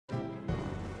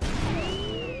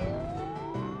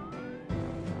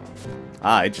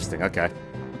Ah, interesting, okay.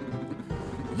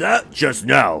 That just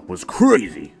now was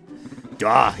crazy.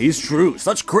 Duh, he's true,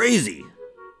 such crazy.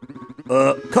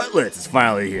 Cutlets is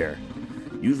finally here.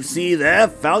 You see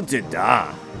that fountain,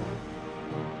 duh.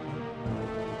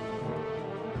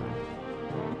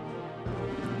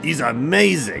 He's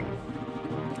amazing.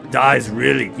 Duh, is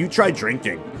really, you try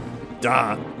drinking.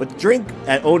 Duh, but drink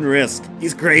at own risk.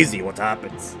 He's crazy, what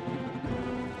happens?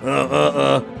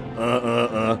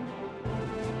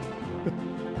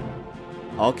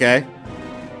 Okay.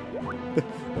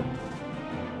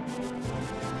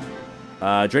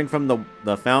 Drink from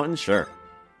the fountain? Sure.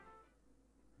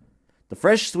 The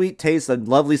fresh, sweet taste and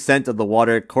lovely scent of the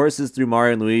water courses through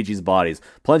Mario and Luigi's bodies,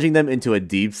 plunging them into a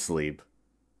deep sleep.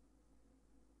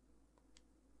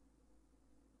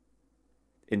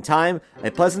 In time,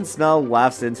 a pleasant smell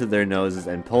wafts into their noses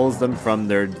and pulls them from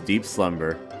their deep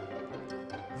slumber.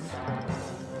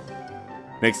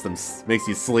 Makes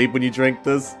you sleep when you drink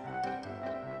this.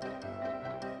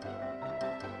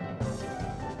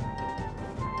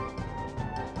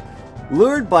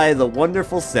 Lured by the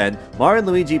wonderful scent, Mario and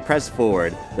Luigi press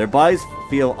forward. Their bodies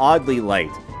feel oddly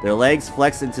light. Their legs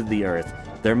flex into the earth.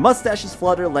 Their mustaches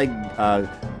flutter like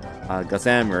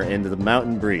gossamer in the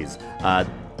mountain breeze.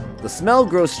 The smell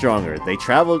grows stronger. They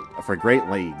travel for great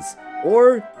leagues.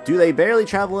 Or do they barely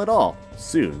travel at all?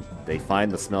 Soon, they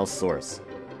find the smell's source.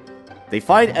 They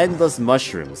find endless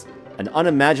mushrooms. An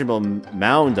unimaginable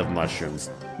mound of mushrooms.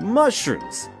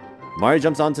 Mushrooms! Mario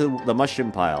jumps onto the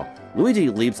mushroom pile. Luigi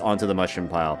leaps onto the mushroom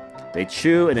pile. They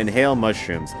chew and inhale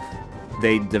mushrooms.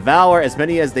 They devour as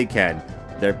many as they can.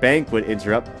 Their banquet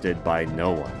interrupted by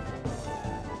no one.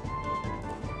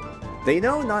 They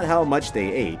know not how much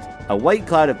they ate. A white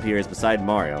cloud appears beside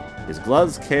Mario. His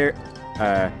gloves carries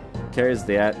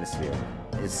the atmosphere.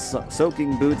 His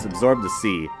soaking boots absorb the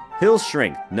sea. Hills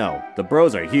shrink. No, the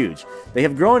bros are huge. They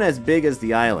have grown as big as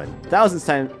the island. Thousands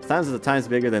of times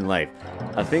bigger than life.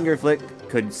 A finger flick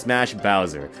could smash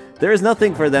Bowser. There is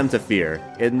nothing for them to fear.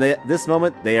 In this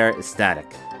moment, they are ecstatic.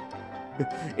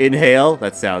 Inhale?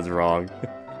 That sounds wrong.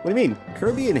 What do you mean?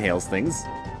 Kirby inhales things.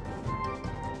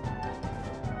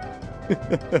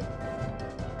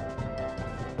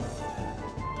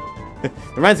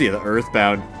 Reminds me of the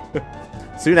Earthbound.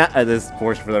 Soon after this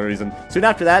portion for that reason. Soon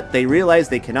after that, they realize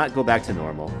they cannot go back to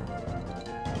normal.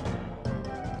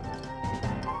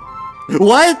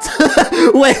 What?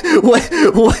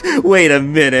 wait a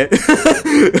minute.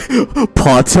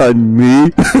 Pardon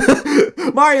me?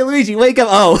 Mario, Luigi, wake up.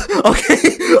 Oh,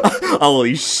 okay.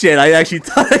 Holy shit, I actually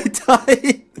thought I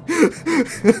died.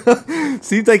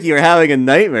 Seems like you're having a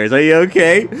nightmares. Are you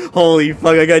okay? Holy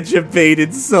fuck, I got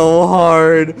jebaited so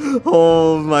hard.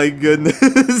 Oh my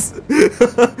goodness.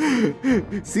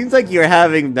 Seems like you're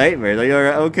having nightmares. Are you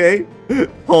okay?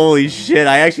 Holy shit,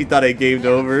 I actually thought I gamed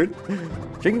over.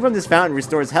 Drinking from this fountain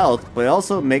restores health, but it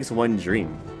also makes one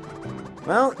dream.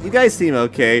 Well, you guys seem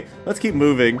okay. Let's keep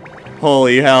moving.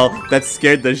 Holy hell, that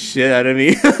scared the shit out of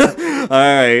me.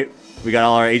 Alright, we got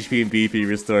all our HP and BP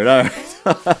restored. Alright.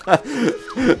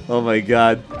 Oh my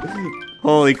god.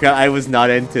 Holy crap, I was not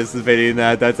anticipating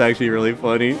that. That's actually really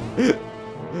funny.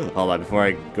 Hold on, before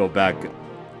I go back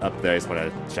up there, I just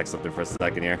want to check something for a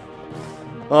second here.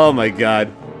 Oh my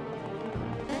god.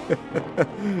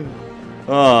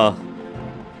 Oh.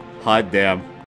 Hot damn.